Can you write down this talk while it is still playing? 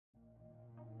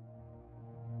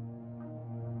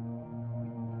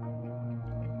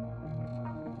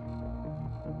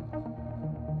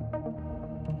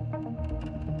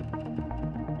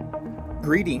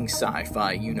Greetings,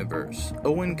 sci-fi universe.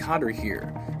 Owen Cotter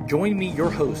here. Join me,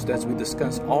 your host, as we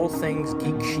discuss all things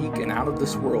geek chic and out of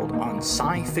this world on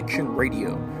Sci-Fiction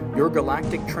Radio, your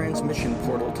galactic transmission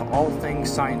portal to all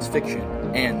things science fiction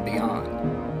and beyond.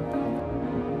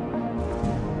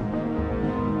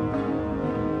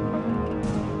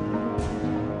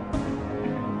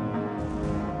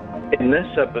 In this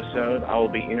episode, I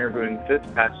will be interviewing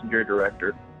Fifth Passenger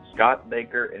director Scott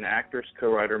Baker and actress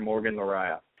co-writer Morgan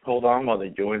Lariah. Hold on while they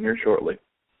join here shortly.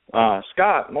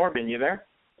 Scott, Morgan, you there?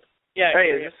 Yeah. Hey,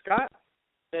 is this Scott?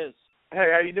 It is.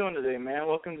 Hey, how you doing today, man?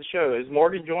 Welcome to the show. Is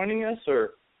Morgan joining us,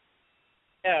 or?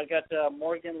 Yeah, I got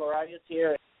Morgan Lariah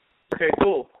here. Okay,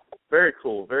 cool. Very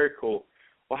cool, very cool.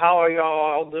 Well, how are y'all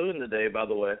all doing today, by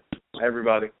the way,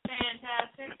 everybody?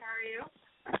 Fantastic. How are you?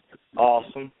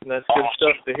 Awesome. That's good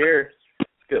stuff to hear.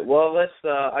 Good. Well, let's.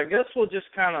 I guess we'll just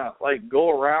kind of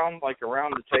go around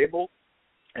around the table,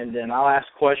 and then I'll ask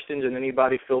questions, and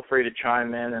anybody feel free to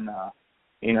chime in and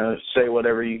say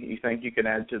whatever you think you can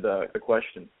add to the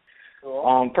question.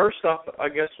 Cool. First off, I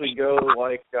guess we go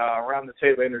around the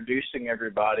table introducing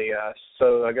everybody.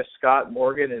 So I guess Scott,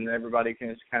 Morgan, and everybody can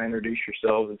just kind of introduce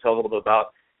yourselves and tell a little bit about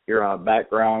your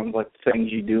background, like the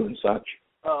things you do and such.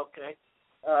 Oh, okay.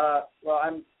 Well,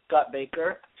 I'm Scott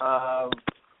Baker,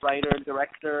 writer,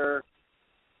 director,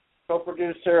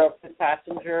 co-producer of Fifth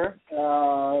Passenger.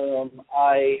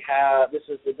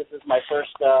 This is my first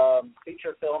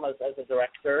feature film as a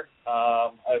director.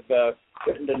 I've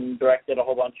written and directed a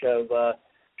whole bunch of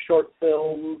short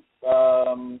films,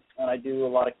 and I do a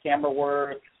lot of camera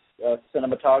work,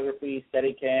 cinematography,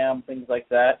 Steadicam, things like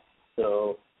that.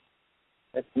 So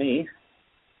that's me.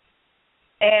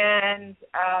 And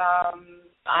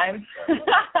I'm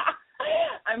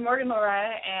I'm Morgan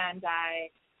Lariah, and I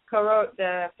co-wrote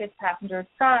the Fifth Passenger with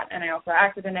Scott, and I also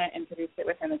acted in it and produced it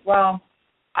with him as well.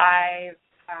 I've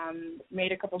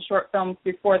made a couple short films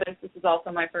before this. This is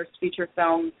also my first feature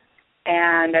film,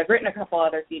 and I've written a couple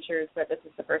other features, but this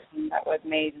is the first one that was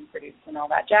made and produced and all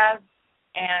that jazz.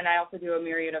 And I also do a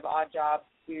myriad of odd jobs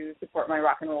to support my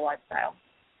rock and roll lifestyle.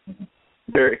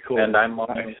 Very cool. And I'm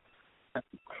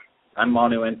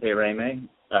Manu Ente-Reme.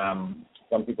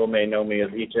 Some people may know me as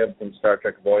Icheb from Star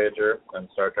Trek Voyager and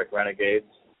Star Trek Renegades,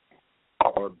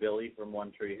 or Billy from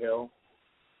One Tree Hill.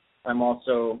 I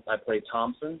play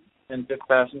Thompson in Fifth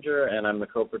Passenger, and I'm the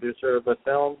co-producer of the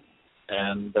film.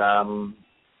 And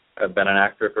I've been an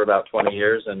actor for about 20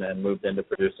 years and then moved into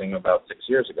producing about 6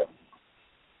 years ago.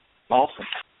 Awesome.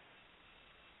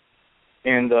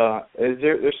 And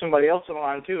there's somebody else on the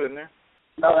line too, isn't there?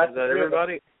 No, is that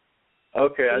everybody?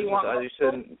 Okay, I just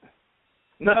said.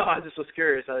 No, I just was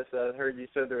curious. I heard you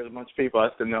said there was a bunch of people. I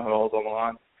just didn't know who all was on the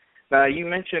line. Now, you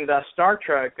mentioned Star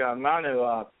Trek. Manu,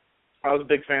 I was a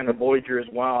big fan of Voyager as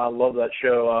well. I love that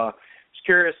show. Just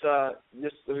curious,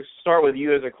 just to start with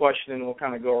you as a question, and we'll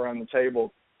kind of go around the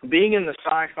table. Being in the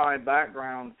sci-fi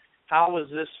background, how was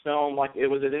this film? Was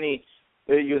it any?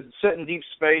 You was set in deep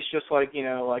space, just like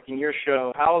in your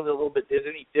show. How was it a little bit? Is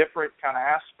any different kind of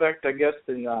aspect, I guess,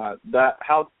 than that?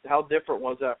 How different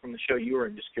was that from the show you were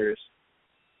in? Just curious,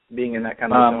 being in that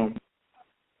kind of zone.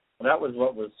 That was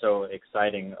what was so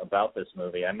exciting about this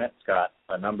movie. I met Scott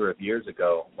a number of years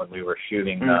ago when we were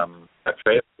shooting a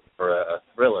trailer for a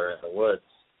thriller in the woods,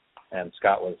 and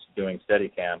Scott was doing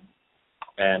Steadicam.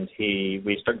 And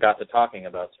we got to talking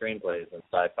about screenplays and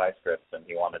sci-fi scripts, and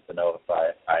he wanted to know if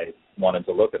I wanted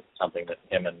to look at something that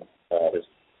him and his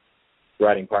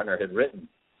writing partner had written.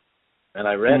 And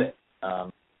I read it.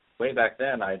 Way back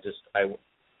then,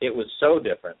 it was so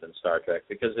different than Star Trek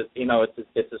because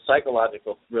it's a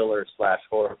psychological thriller /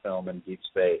 horror film in deep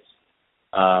space,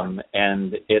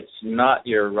 and it's not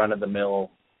your run-of-the-mill,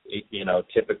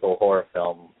 typical horror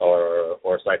film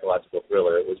or psychological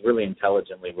thriller. It was really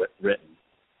intelligently written,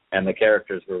 and the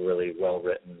characters were really well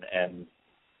written, and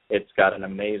it's got an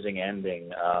amazing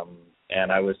ending.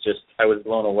 And I was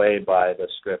blown away by the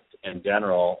script in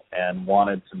general and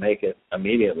wanted to make it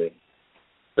immediately.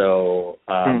 So.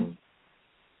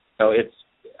 So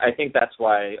I think that's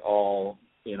why all,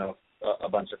 a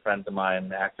bunch of friends of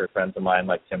mine, actor friends of mine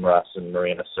like Tim Russ and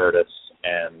Marina Sirtis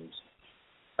and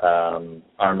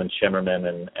Armin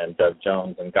Shimmerman and Doug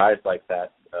Jones and guys like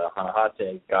that,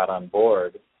 Hanahate got on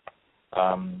board,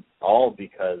 all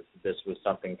because this was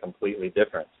something completely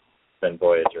different than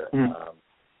Voyager.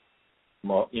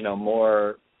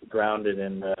 More grounded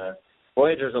in the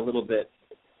Voyager's a little bit,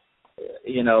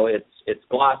 it's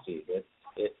glossy.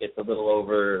 It's a little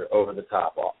over the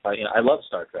top. I love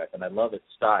Star Trek and I love its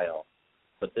style,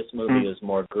 but this movie is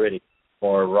more gritty,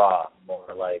 more raw,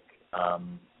 more like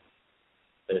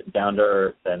down to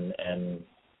earth, and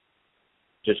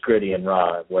just gritty and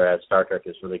raw, whereas Star Trek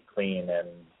is really clean, and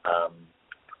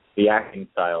the acting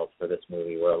styles for this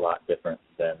movie were a lot different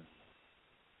than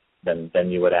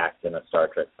you would act in a Star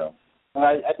Trek film.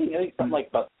 I think something like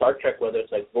about Star Trek, whether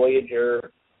it's like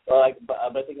Voyager, or but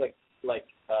I think like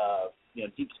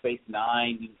Deep Space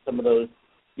Nine, some of those,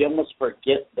 you almost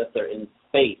forget that they're in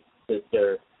space, that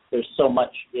there's so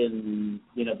much in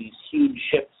these huge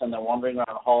ships, and they're wandering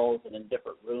around halls and in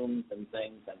different rooms and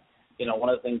things. And one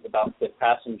of the things about Fifth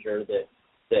Passenger that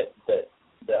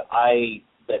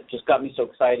just got me so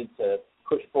excited to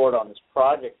push forward on this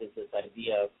project is this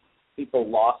idea of people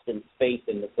lost in space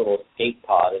in this little escape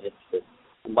pod, and it's this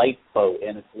lifeboat,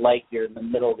 and it's like you're in the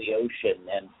middle of the ocean,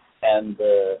 and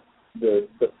the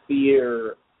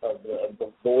fear of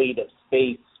the void of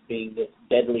space being this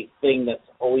deadly thing that's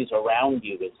always around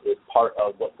you is part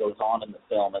of what goes on in the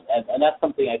film, and that's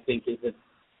something I think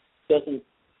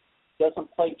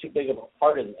doesn't play too big of a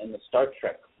part in the Star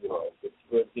Trek world.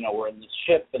 We're in this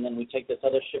ship, and then we take this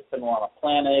other ship and we're on a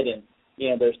planet, and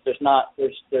there's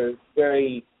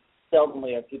very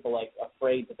seldomly are people like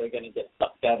afraid that they're going to get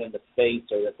sucked out into space,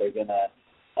 or that they're going to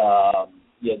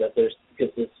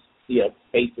because this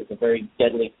space is a very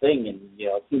deadly thing, and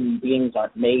human beings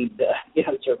aren't made to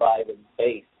survive in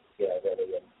space,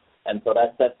 really, and so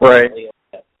that's right.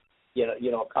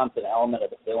 A constant element of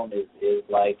the film is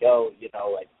like,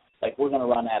 like we're going to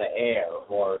run out of air,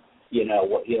 or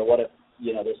what if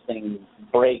this thing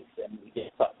breaks and we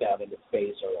get sucked out into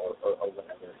space, or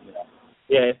whatever.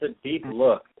 Yeah, it's a deep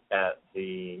look at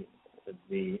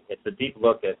it's a deep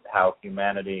look at how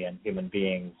humanity and human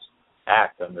beings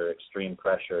act under extreme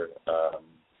pressure,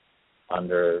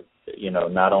 under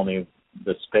not only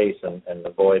the space and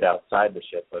the void outside the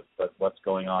ship, but what's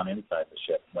going on inside the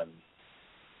ship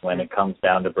when it comes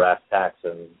down to brass tacks,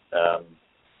 and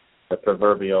the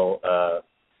proverbial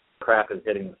crap is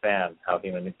hitting the fan, how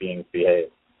human beings behave.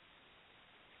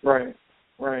 Right.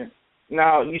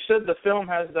 Now, you said the film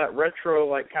has that retro,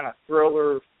 like, kind of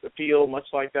thriller feel, much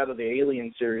like that of the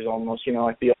Alien series almost,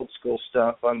 like the old school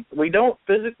stuff. We don't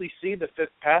physically see the Fifth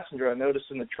Passenger, I noticed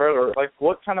in the trailer. Like,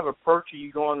 what kind of approach are you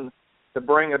going to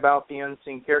bring about the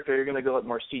unseen character? Are you going to go with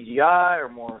more CGI or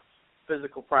more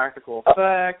physical, practical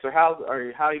effects, or how are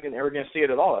you ever going to see it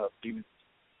at all?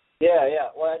 Yeah.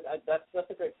 Well, that's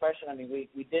a great question. I mean,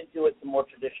 we did do it the more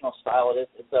traditional style.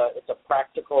 It's a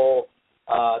practical.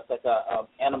 It's like a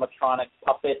animatronic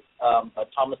puppet.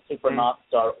 Thomas Supernautz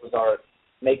was our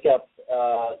makeup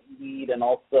lead, and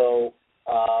also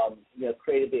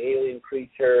created the alien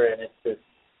creature, and it's this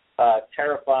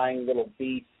terrifying little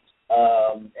beast.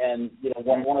 And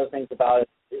one of the things about it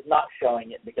is not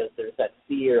showing it, because there's that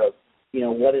fear of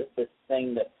what is this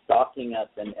thing that's stalking us,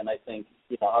 and I think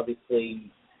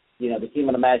obviously the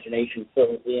human imagination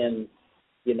fills in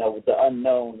with the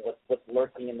unknown, what's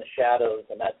lurking in the shadows,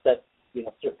 and that's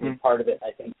certainly part of it.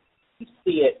 I think you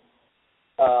see it,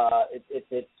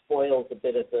 it spoils a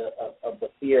bit of the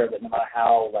fear of it, no matter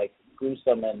how like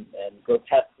gruesome and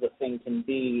grotesque the thing can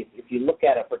be. If you look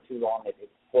at it for too long, it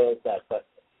spoils that. But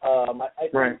I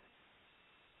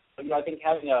think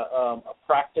having a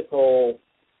practical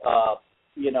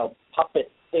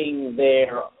puppet thing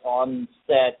there on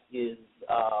set is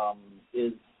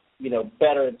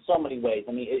better in so many ways.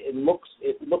 I mean, it looks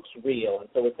real, and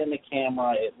so within the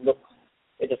camera, it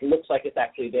just looks like it's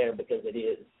actually there because it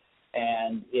is,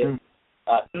 and it's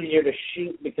easier to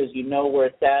shoot because where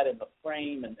it's at in the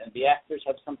frame, and the actors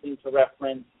have something to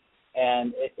reference,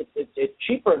 and it's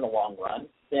cheaper in the long run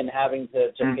than having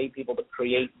to pay people to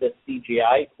create this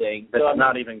CGI thing. That's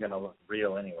not even going to look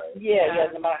real anyway. Yeah,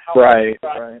 no matter how right.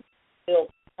 It still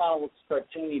kind of looks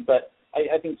cartoony, but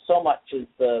I think so much is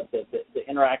the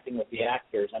interacting with the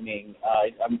actors. I mean,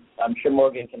 I'm sure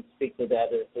Morgan can speak to that.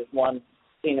 There's one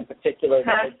scene in particular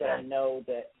that I know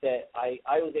that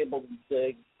I was able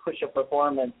to push a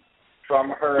performance from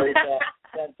her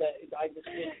that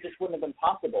it just wouldn't have been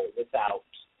possible without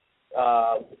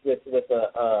with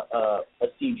a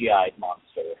CGI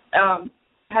monster.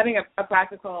 Having a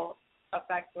practical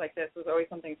effect like this was always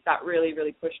something Scott really,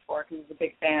 really pushed for, because he's a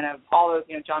big fan of all those,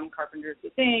 John Carpenter's The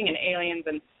Thing and Aliens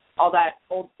and all that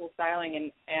old school styling,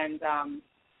 and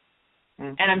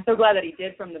I'm so glad that he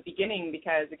did from the beginning,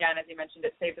 because again, as you mentioned,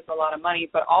 it saved us a lot of money,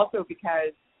 but also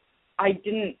because I've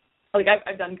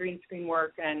done green screen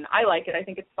work and I like it. I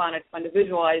think it's fun to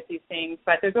visualize these things,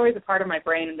 but there's always a part of my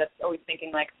brain that's always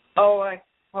thinking like, oh, I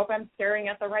hope I'm staring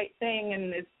at the right thing,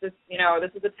 and it's this,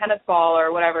 this is a tennis ball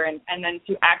or whatever, and then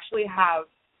to actually have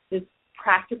this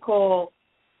practical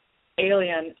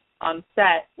alien on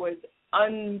set was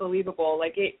unbelievable.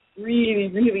 Like, it really,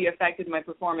 really affected my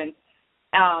performance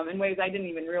in ways I didn't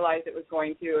even realize it was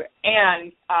going to.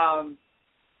 And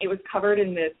it was covered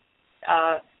in this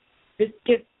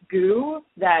viscous goo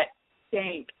that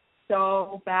stank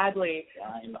so badly.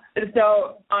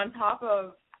 So on top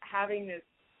of having this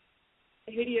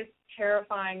hideous,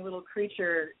 terrifying little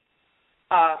creature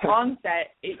on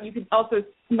set, you could also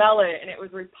smell it, and it was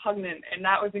repugnant, and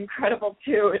that was incredible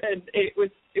too. And it was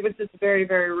just very,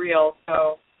 very real.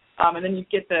 So, and then you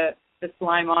get the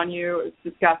slime on you. It was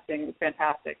disgusting. It was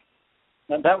fantastic.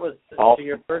 And that was to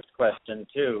your first question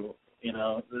too. You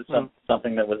know,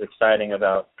 something that was exciting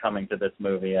about coming to this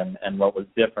movie, and what was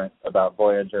different about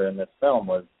Voyager in this film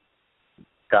was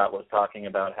Scott was talking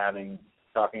about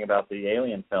the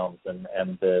alien films and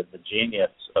the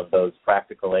genius of those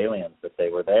practical aliens, that they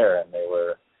were there and they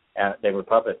were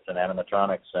puppets and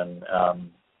animatronics, and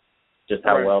just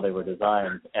how well they were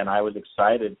designed. And I was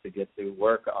excited to get to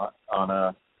work on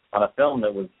a film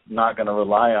that was not going to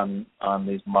rely on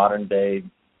these modern day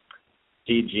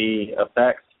CG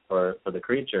effects for the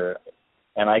creature.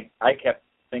 And I kept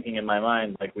thinking in my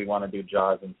mind, like, we want to do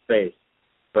Jaws in space,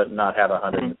 but not have a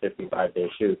 155-day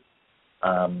shoot.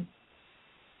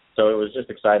 So it was just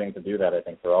exciting to do that, I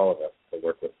think, for all of us, to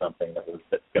work with something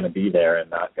that's going to be there and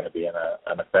not going to be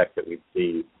an effect that we'd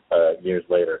see years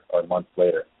later or months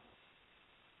later.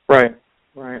 Right.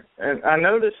 And I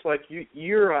noticed, like,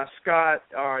 you're Scott,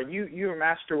 you're a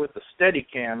master with the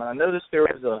Steadicam, and I noticed there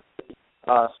was a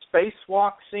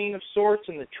spacewalk scene of sorts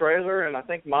in the trailer, and I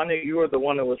think, Manu, you were the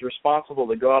one that was responsible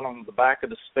to go out on the back of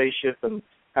the spaceship and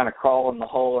kind of crawl in the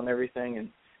hole and everything. And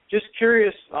just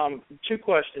curious, two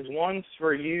questions. One's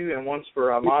for you and one's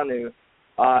for Manu.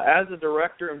 As a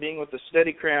director and being with the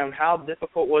Steadicam, how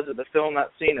difficult was it to film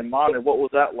that scene? And Manu, what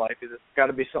was that like? It's got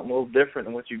to be something a little different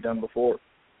than what you've done before.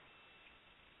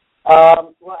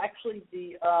 Well, actually,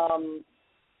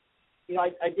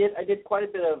 I did quite a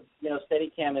bit of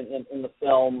Steadicam in the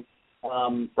film,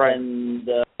 right. And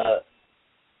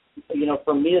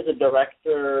for me as a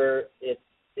director,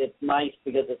 it's nice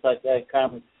because it's like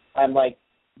I'm like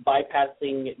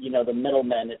bypassing the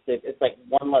middlemen. It's like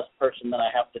one less person that I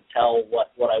have to tell what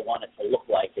I want it to look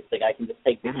like. It's like I can just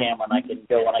take the camera and I can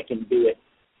go and I can do it.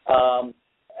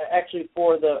 Actually,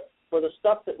 for the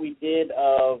stuff that we did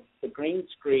of the green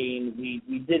screen,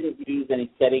 we didn't use any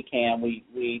Steadicam.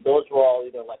 We those were all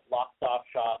either like locked off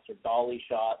shots or dolly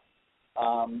shots,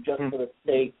 just for the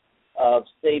sake of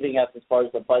saving us as far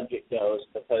as the budget goes,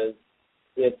 because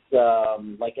it's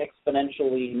like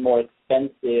exponentially more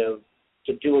expensive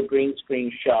to do a green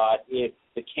screen shot if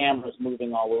the camera's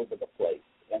moving all over the place.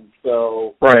 And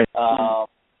so, right.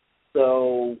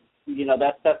 So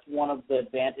that's one of the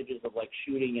advantages of like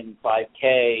shooting in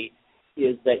 5K,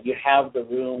 is that you have the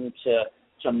room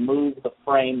to move the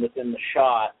frame within the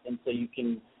shot, and so you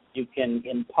can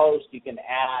in post you can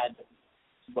add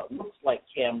what looks like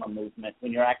camera movement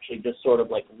when you're actually just sort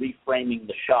of like reframing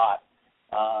the shot.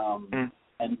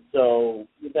 And so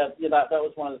that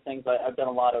was one of the things I've done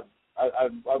a lot of.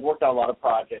 I've worked on a lot of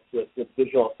projects with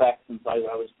visual effects, and so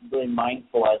I was really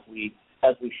mindful as we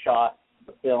shot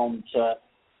the film to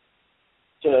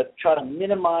try to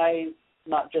minimize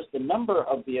not just the number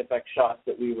of VFX shots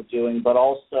that we were doing, but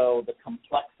also the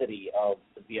complexity of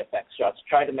the VFX shots.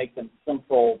 Try to make them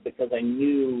simple, because I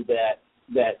knew that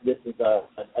this is a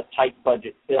tight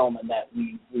budget film, and that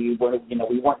we weren't going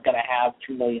to have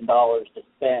 $2 million to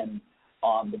spend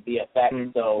on the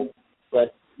VFX. So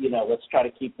let's try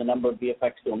to keep the number of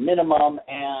VFX to a minimum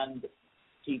and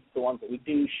keep the ones that we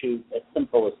do shoot as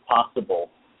simple as possible.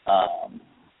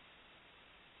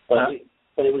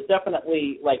 But it was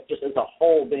definitely, like, just as a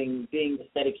whole, being the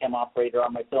Steadicam operator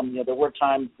on my film, there were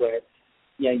times where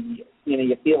you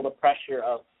feel the pressure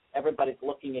of everybody's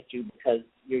looking at you, because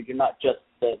you're not just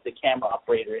the camera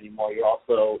operator anymore. You're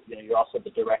also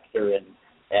the director,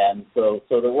 and so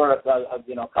there were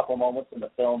a couple moments in the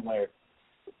film where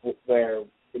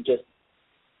it just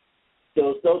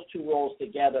those two roles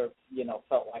together,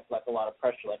 felt like a lot of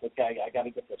pressure. Like, okay, I got to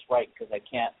get this right, because I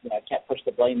can't push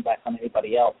the blame back on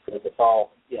anybody else, because it's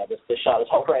all, this shot is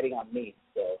all riding on me.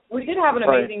 So we did have an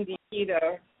amazing DP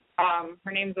though.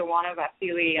 Her name's Owana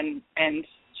Vasili, and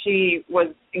she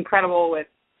was incredible with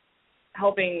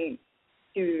helping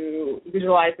to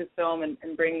visualize this film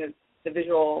and bring the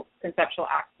visual conceptual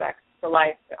aspects to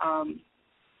life.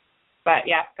 But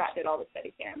yeah, Scott did all the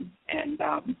Steadicam, and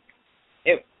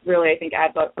it really, I think,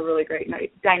 adds up a really great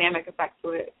dynamic effect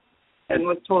to it, and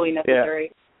was totally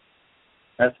necessary.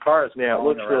 Yeah. As far as it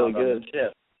looks really good.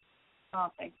 Ship,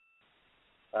 oh, thanks.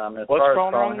 As What's far as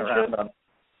crawling around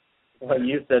well,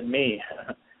 you said me.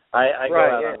 I go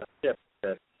out on the ship,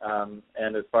 and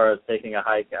excitement as far as taking a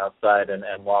hike outside and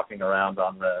walking around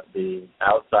on the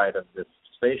outside of this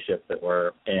spaceship that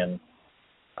we're in.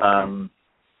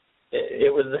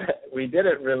 It was, we did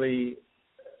it really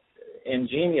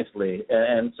ingeniously,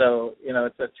 and so, you know,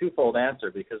 it's a twofold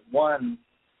answer, because one,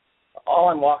 all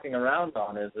I'm walking around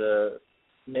on is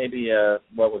maybe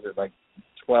what was it, like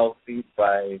 12 feet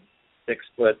by 6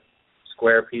 foot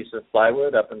square piece of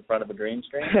plywood up in front of a green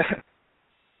screen.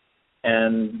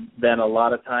 And then a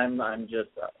lot of time I'm just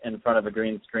in front of a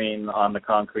green screen on the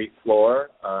concrete floor,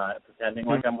 pretending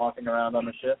like I'm walking around on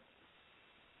the ship.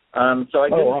 So I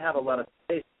didn't have a lot of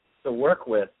space to work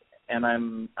with, and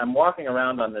I'm walking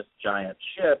around on this giant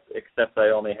ship, except I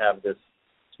only have this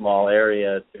small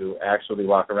area to actually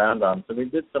walk around on. So we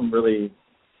did some really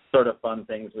sort of fun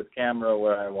things with camera,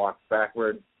 where I walked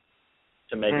backwards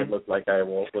to make it look like I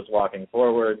was walking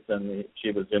forwards, and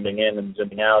she was zooming in and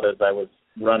zooming out as I was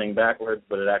running backwards,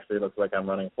 but it actually looks like I'm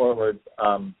running forwards.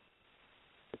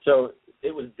 So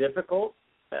it was difficult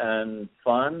and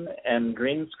fun, and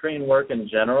green screen work in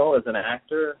general as an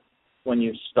actor, when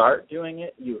you start doing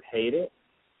it, you hate it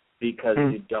because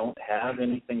you don't have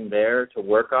anything there to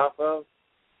work off of.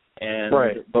 And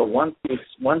but once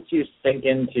you sink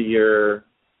into your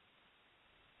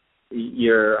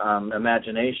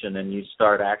imagination and you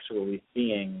start actually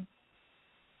seeing,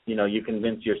 you know, you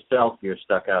convince yourself you're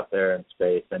stuck out there in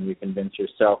space, and you convince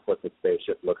yourself what the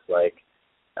spaceship looks like.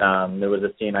 There was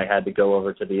a scene I had to go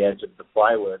over to the edge of the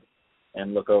plywood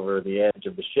and look over the edge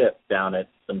of the ship down at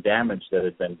some damage that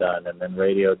had been done, and then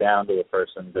radio down to a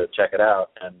person to check it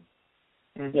out. And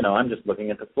you know, I'm just looking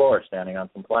at the floor, standing on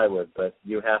some plywood, but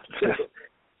you have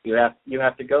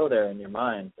to go there in your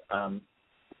mind.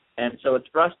 And so it's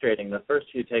frustrating. The first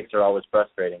few takes are always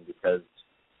frustrating because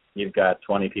you've got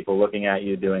 20 people looking at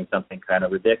you doing something kind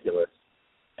of ridiculous.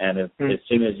 And as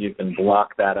soon as you can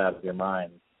block that out of your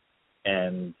mind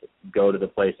and go to the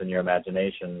place in your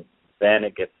imagination, then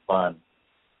it gets fun.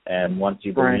 And once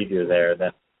you believe you're there,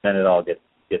 then it all gets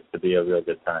to be a real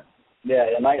good time. Yeah,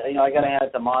 and I got to hand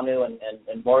it to Manu and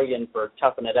Morgan for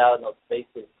toughing it out in those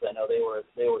spaces. I know they were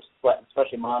sweating,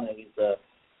 especially Manu.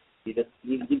 He just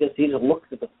looks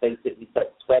at the space and he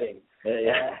starts sweating.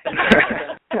 Yeah.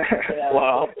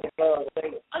 Wow. So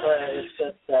it's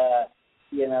just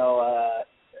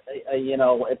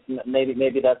it's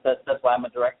maybe that's why I'm a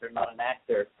director, not an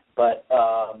actor. But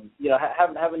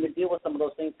having to deal with some of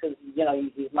those things, because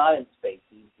he's not in space.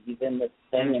 He's in this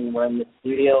thing, and we're in the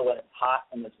studio when it's hot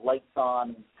and there's lights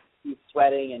on, and he's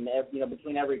sweating, and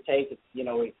between every take, it's, we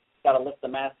got to lift the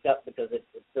mask up because it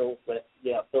fills with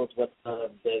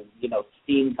the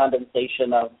steam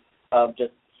condensation of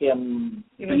just him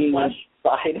being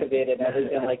inside of it and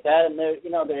everything like that. And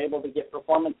they're able to get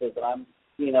performances, and I'm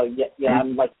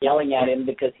like yelling at him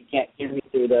because he can't hear me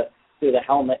through the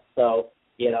helmet. So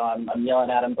I'm yelling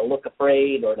at him to look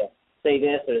afraid or to say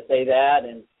this or to say that,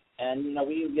 and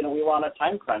we were on a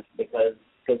time crunch because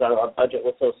our budget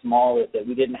was so small that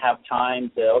we didn't have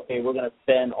time to, we're going to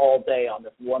spend all day on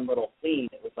this one little scene.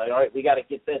 It was like, all right, we got to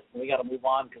get this, and we got to move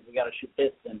on because we got to shoot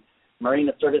this, and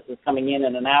Marina Sirtis is coming in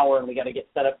an hour, and we got to get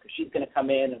set up because she's going to come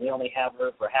in, and we only have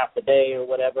her for half the day or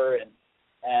whatever,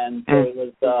 and so it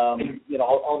was,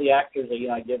 all the actors,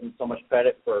 I give them so much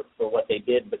credit for what they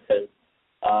did because,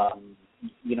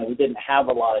 we didn't have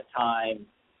a lot of time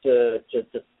to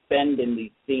spend in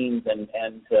these scenes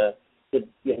and to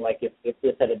like if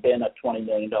this had been a $20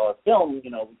 million film, we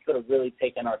could have really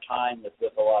taken our time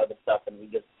with a lot of the stuff, and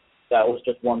that was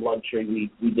just one luxury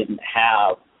we didn't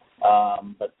have.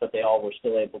 But they all were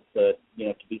still able to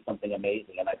be something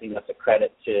amazing, and I think that's a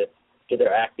credit to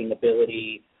their acting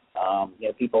ability.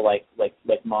 People like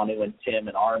Manu and Tim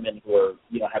and Armin who are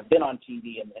have been on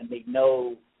TV and they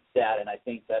know that, and I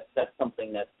think that's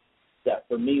something that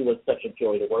for me was such a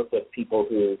joy to work with people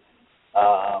who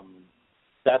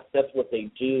that's what they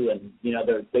do, and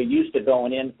they're used to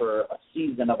going in for a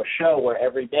season of a show where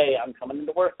every day I'm coming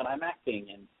into work and I'm acting,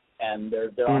 and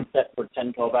they're on set for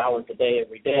 10-12 hours a day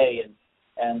every day,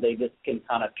 and they just can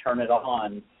kind of turn it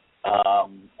on,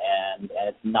 and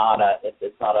it's not a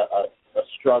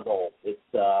struggle. It's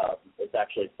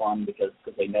actually fun because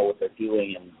they know what they're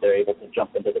doing and they're able to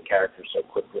jump into the character so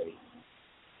quickly.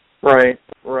 Right.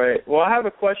 Well, I have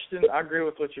a question. I agree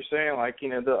with what you're saying. Like,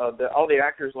 all the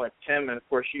actors like Tim and, of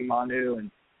course, you, Manu, and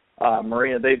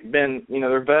Maria, they've been,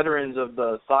 they're veterans of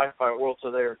the sci-fi world, so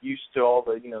they're used to all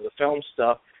the, the film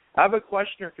stuff. I have a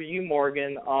question for you,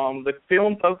 Morgan. The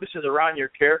film focuses around your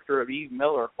character of Eve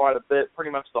Miller quite a bit,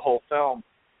 pretty much the whole film.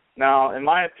 Now, in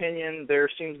my opinion, there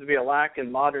seems to be a lack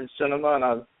in modern cinema, and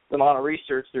I've done a lot of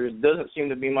research. There doesn't seem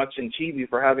to be much in TV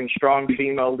for having strong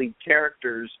female lead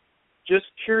characters. just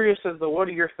curious as to what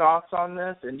are your thoughts on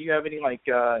this, and do you have any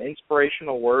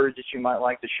inspirational words that you might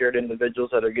like to share to individuals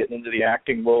that are getting into the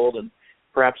acting world, and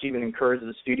perhaps even encourage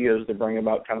the studios to bring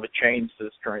about kind of a change to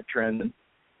this current trend in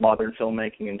modern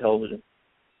filmmaking and television?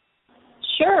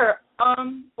 Sure.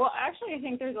 Well, actually, I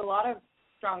think there's a lot of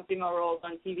strong female roles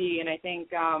on TV, and I think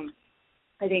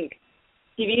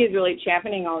TV is really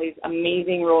championing all these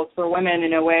amazing roles for women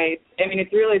in a way. I mean,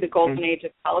 it's really the golden age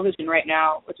of television right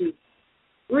now, which is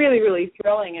really, really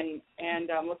thrilling. And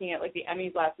looking at the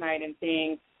Emmys last night and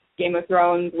seeing Game of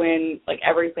Thrones win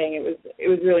everything, it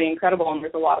was really incredible. And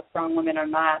there's a lot of strong women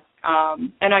on that.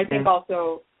 And I think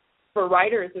also for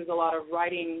writers, there's a lot of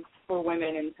writing for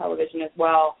women in television as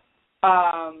well.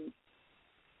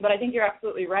 But I think you're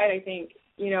absolutely right. I think,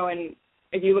 and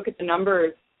if you look at the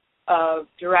numbers of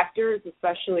directors,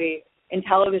 especially in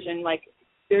television,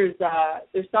 there's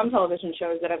some television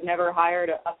shows that have never hired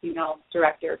a female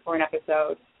director for an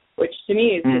episode, which to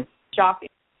me is just shocking.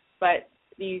 But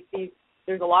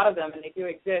there's a lot of them, and they do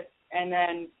exist. And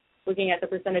then looking at the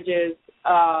percentages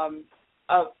of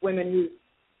women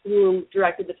who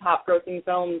directed the top grossing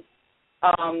films,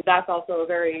 that's also a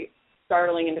very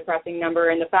startling and depressing number.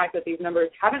 And the fact that these numbers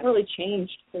haven't really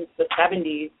changed since the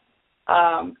 70s,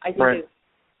 I think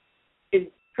is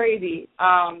crazy.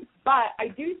 But I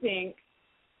do think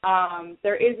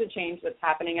there is a change that's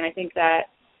happening, and I think that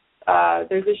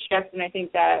there's a shift, and I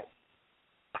think that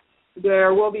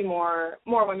there will be more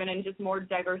women and just more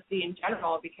diversity in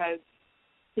general, because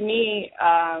to me,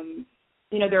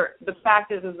 the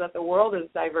fact is that the world is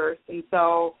diverse, and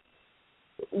so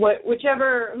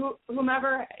whomever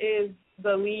is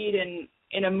the lead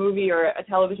in a movie or a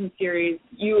television series,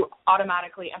 you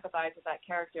automatically empathize with that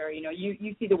character.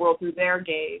 You see the world through their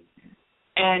gaze,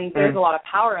 and there's a lot of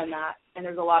power in that, and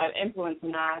there's a lot of influence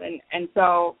in that, and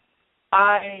so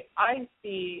I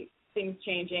see things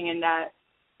changing, in that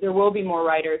there will be more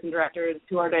writers and directors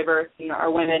who are diverse and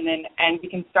are women, and we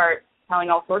can start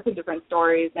telling all sorts of different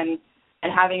stories and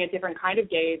having a different kind of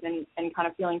gaze and kind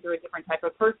of feeling through a different type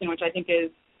of person, which I think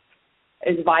is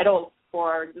vital for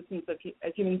our existence as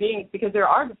human beings, because there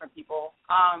are different people.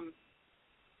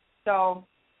 So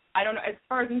I don't know. As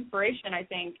far as inspiration, I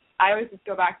think I always just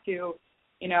go back to,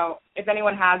 if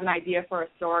anyone has an idea for a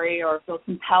story or feels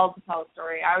compelled to tell a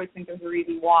story, I always think there's a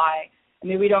reason why. I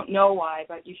mean, we don't know why,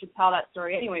 but you should tell that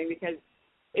story anyway, because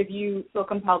if you feel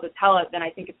compelled to tell it, then I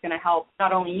think it's going to help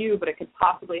not only you, but it could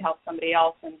possibly help somebody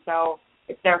else. And so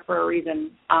it's there for a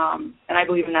reason. And I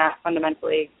believe in that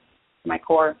fundamentally to my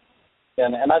core.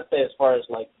 And I'd say, as far as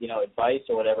advice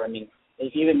or whatever, I mean,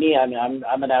 even me, I mean,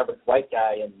 I'm an average white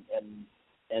guy,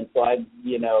 and so I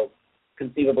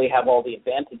conceivably have all the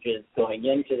advantages going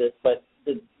into this, but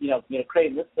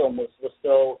creating this film was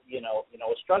still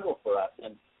a struggle for us,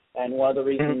 and one of the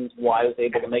reasons why I was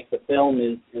able to make the film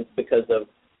is because of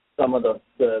some of the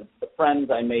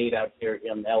friends I made out here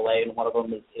in LA, and one of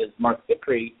them is Mark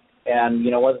Vickery, and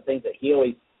one of the things that he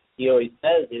always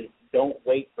says is, don't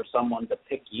wait for someone to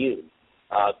pick you.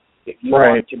 If you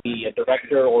want to be a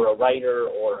director or a writer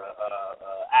or a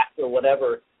actor,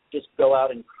 whatever, just go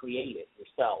out and create it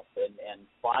yourself and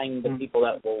find the people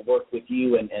that will work with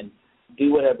you and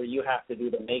do whatever you have to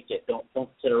do to make it. Don't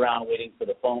sit around waiting for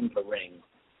the phone to ring.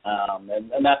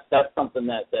 And that's something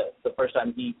that the first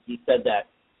time he said that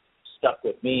stuck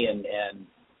with me and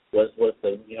was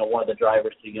the one of the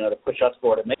drivers to push us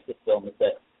forward to make this film, is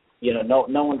that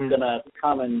no one's gonna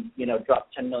come and drop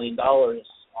 $10 million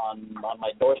on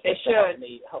my doorstep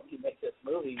to help me make this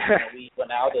movie. We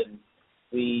went out and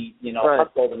we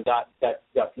hustled and got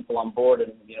people on board,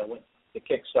 and went to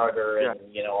Kickstarter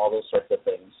and all those sorts of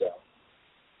things. So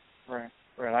right,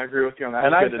 I agree with you on that.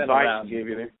 And I've good advice he gave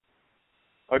you there.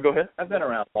 Oh, go ahead. I've been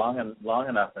around long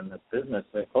enough in this business,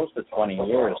 close to 20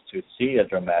 years, to see a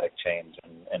dramatic change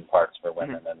in parts for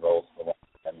women and roles for women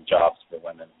and jobs for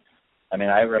women. I mean,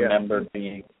 I remember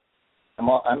being,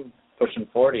 I'm pushing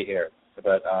 40 here,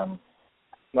 but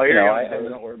no,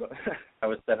 don't worry about it. I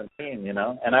was 17,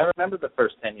 and I remember the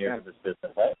first 10 years of this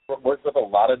business. I worked with a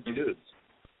lot of dudes,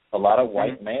 a lot of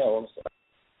white males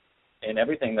in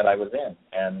everything that I was in,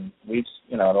 and we've,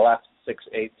 the last 6,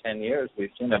 8, 10 years, we've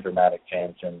seen a dramatic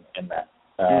change in that.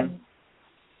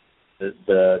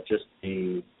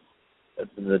 The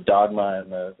dogma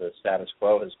and the status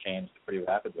quo has changed pretty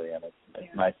rapidly, and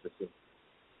it's nice to see.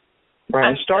 Right,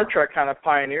 and Star Trek kind of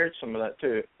pioneered some of that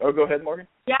too. Oh, go ahead, Morgan.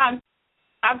 Yeah,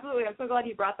 absolutely. I'm so glad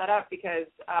you brought that up, because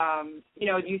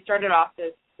you started off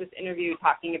this interview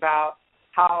talking about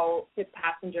how Fifth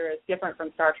Passenger is different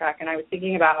from Star Trek, and I was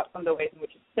thinking about some of the ways in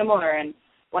which it's similar, and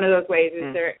one of those ways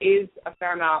is there is a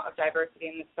fair amount of diversity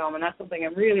in this film, and that's something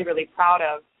I'm really, really proud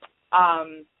of.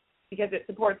 because it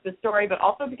supports the story, but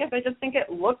also because I just think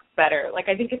it looks better. Like,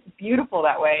 I think it's beautiful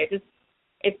that way. It's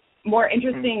more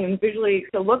interesting and visually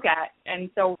to look at. And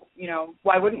so, you know,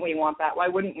 why wouldn't we want that? Why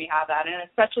wouldn't we have that? And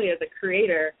especially as a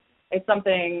creator, it's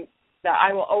something that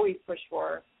I will always push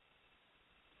for.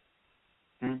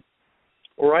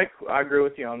 Well, right, I agree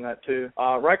with you on that too.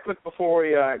 Right quick before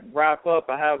we wrap up,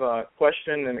 I have a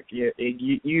question, and you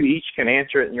each can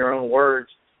answer it in your own words.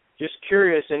 Just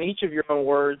curious, in each of your own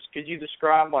words, could you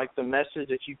describe like the message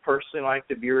that you personally like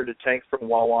the viewer to take from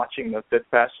while watching The Fifth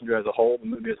Passenger as a whole, the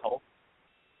movie as a whole?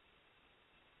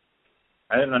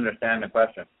 I didn't understand the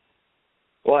question.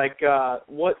 Like,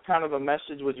 what kind of a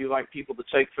message would you like people to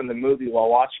take from the movie while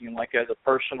watching it, like as a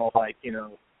personal, like, you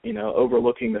know,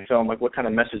 overlooking the film? Like, what kind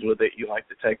of message would you like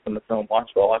to take from the film while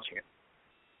watching it?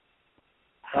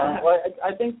 Well,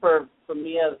 I think for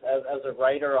me as a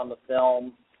writer on the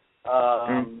film,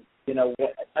 you know,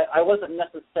 I wasn't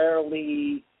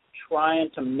necessarily trying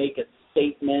to make a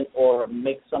statement or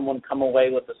make someone come away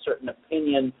with a certain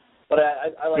opinion, but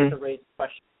I like to raise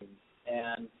questions,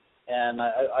 and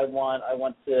I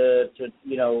want to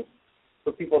you know,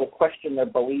 for people to question their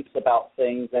beliefs about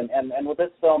things, and with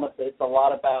this film, it's a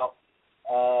lot about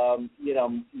you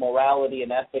know, morality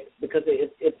and ethics, because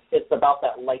it's about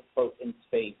that lifeboat in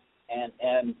space,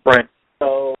 and right.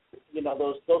 So, you know,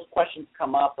 those questions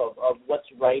come up of what's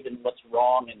right and what's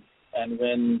wrong, and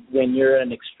when you're in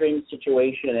an extreme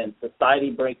situation and society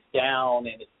breaks down,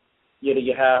 and you know,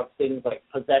 you have things like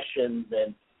possessions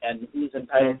and who's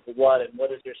entitled to what, and what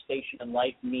does your station in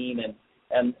life mean,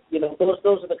 and you know, those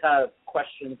are the kind of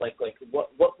questions like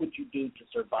what would you do to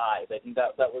survive? I think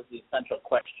that was the essential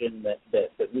question that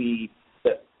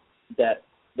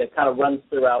kind of runs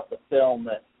throughout the film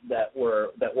that we're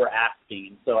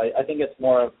asking. So I think it's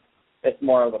more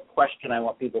of a question I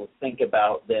want people to think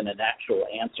about than an actual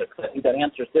answer, because I think that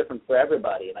answer is different for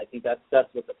everybody, and I think that's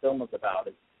what the film is about.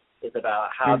 Is about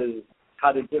how do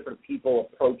different people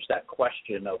approach that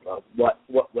question of what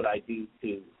would I do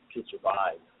to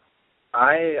survive.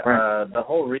 The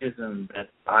whole reason that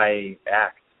I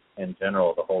act in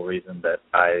general, the whole reason that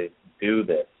I do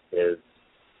this is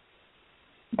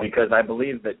because I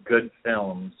believe that good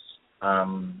films,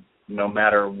 no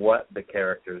matter what the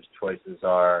characters' choices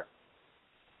are,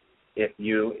 if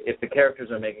the characters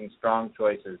are making strong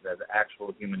choices as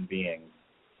actual human beings,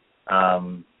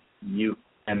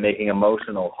 and making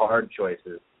emotional, hard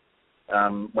choices,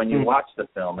 when you watch the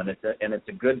film, and it's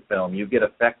a good film, you get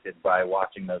affected by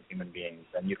watching those human beings,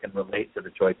 and you can relate to the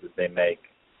choices they make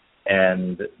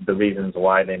and the reasons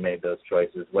why they made those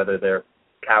choices, whether they're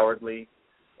cowardly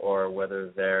or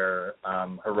whether they're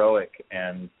heroic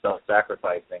and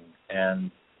self-sacrificing.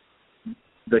 And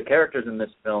the characters in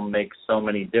this film make so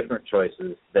many different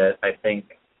choices that I think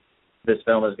this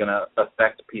film is going to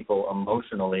affect people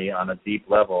emotionally on a deep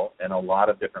level in a lot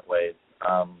of different ways.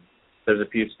 There's a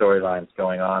few storylines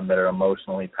going on that are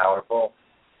emotionally powerful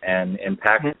and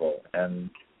impactful, and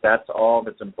that's all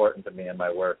that's important to me in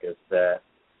my work, is that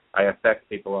I affect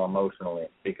people emotionally,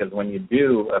 because when you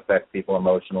do affect people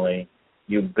emotionally,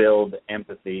 you build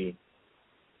empathy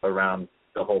around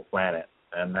the whole planet,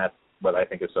 and that's what I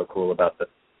think is so cool about the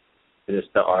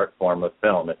art form of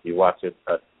film. If you watch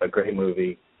a great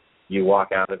movie, you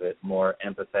walk out of it more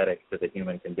empathetic to the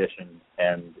human condition,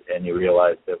 and you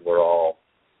realize that we're all,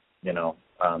 you know,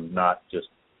 not just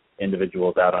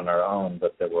individuals out on our own,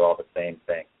 but that we're all the same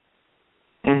thing.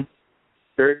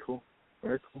 Very cool.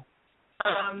 Very cool.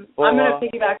 Well, I'm going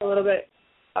to piggyback a little bit.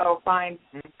 Oh, fine.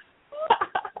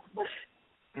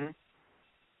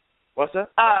 What's that?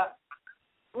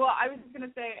 Well, I was just going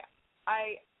to say,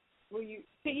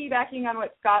 piggybacking on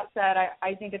what Scott said,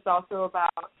 I think it's also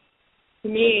about, to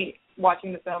me,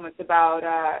 watching the film, it's about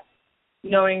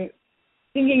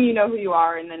thinking you know who you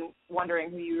are, and then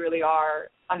wondering who you really are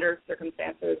under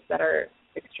circumstances that are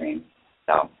extreme.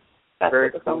 So that's very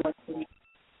what the cool. film was to me.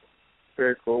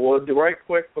 Very cool. Well, right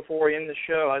quick before we end the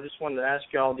show, I just wanted to ask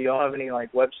y'all, do y'all have any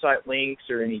like website links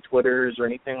or any Twitters or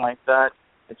anything like that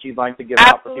you'd like to give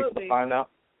out for people to find out?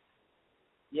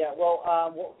 Yeah, well,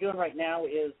 what we're doing right now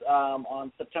is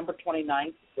on September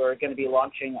 29th, we're going to be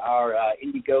launching our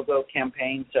Indiegogo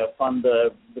campaign to fund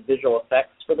the visual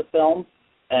effects for the film.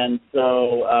 And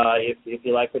so if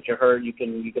you like what you heard, you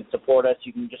can support us.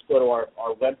 You can just go to our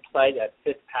website at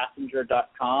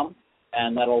fifthpassenger.com,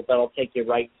 and that'll take you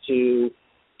right to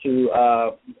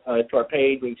our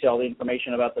page where you see all the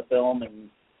information about the film, and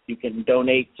you can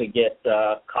donate to get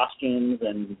costumes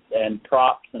and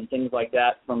props and things like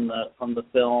that from the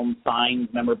film, signs,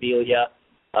 memorabilia,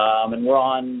 and we're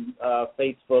on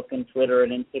Facebook and Twitter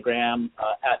and Instagram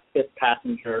at Fifth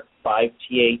Passenger,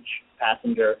 5th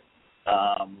Passenger,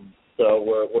 So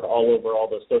we're all over all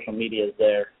the social medias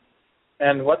there.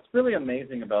 And what's really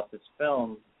amazing about this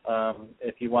film,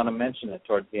 if you want to mention it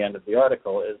towards the end of the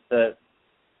article, is that,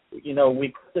 you know, we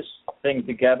put this thing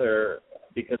together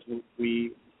because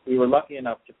we were lucky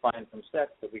enough to find some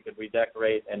sets that we could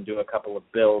redecorate and do a couple of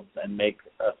builds and make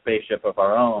a spaceship of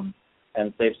our own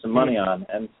and save some money on.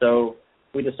 And so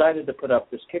we decided to put up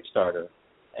this Kickstarter,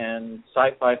 and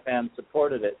sci-fi fans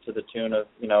supported it to the tune of,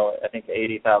 you know, I think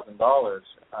 $80,000,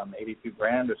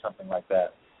 $82,000 or something like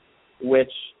that,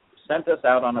 which sent us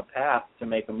out on a path to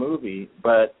make a movie,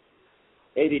 but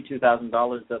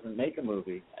 $82,000 doesn't make a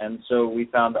movie. And so we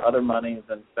found other monies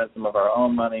and spent some of our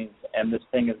own monies, and this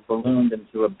thing has ballooned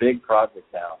into a big project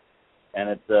now. And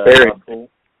it's a cool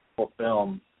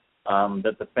film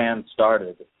that the fans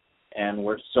started, and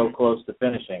we're so close to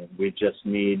finishing. We just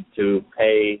need to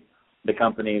pay the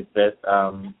companies that,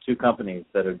 two companies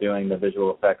that are doing the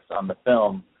visual effects on the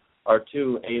film are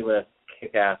two A-list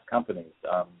kick-ass companies,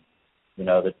 you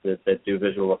know, that do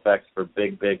visual effects for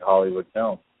big Hollywood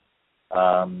films.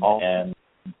 And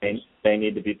they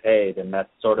need to be paid, and that's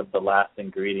sort of the last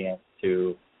ingredient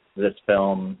to this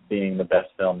film being the best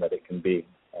film that it can be,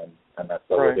 and that's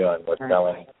what we're doing. We're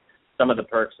selling some of the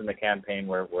perks in the campaign.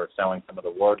 We're selling some of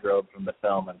the wardrobe from the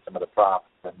film and some of the props,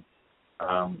 and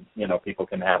you know, people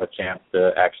can have a chance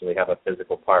to actually have a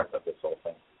physical part of this whole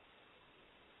thing.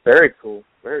 Very cool.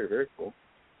 Very cool.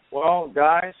 Well,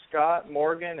 guys, Scott,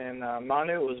 Morgan, and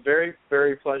Manu, it was very,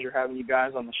 very pleasure having you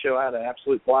guys on the show. I had an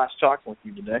absolute blast talking with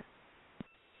you today.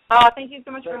 Thank you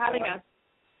so much for having us.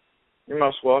 You're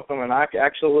most welcome, and I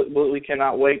absolutely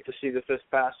cannot wait to see the Fifth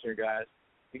Passenger, guys.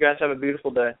 You guys have a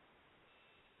beautiful day.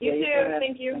 You too.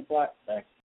 Thank you. Thanks.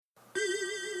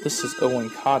 This is Owen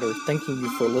Cotter, thanking you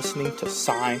for listening to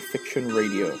Sci Fiction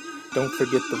Radio. Don't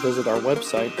forget to visit our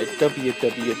website at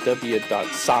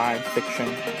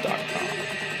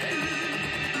www.scifiction.com.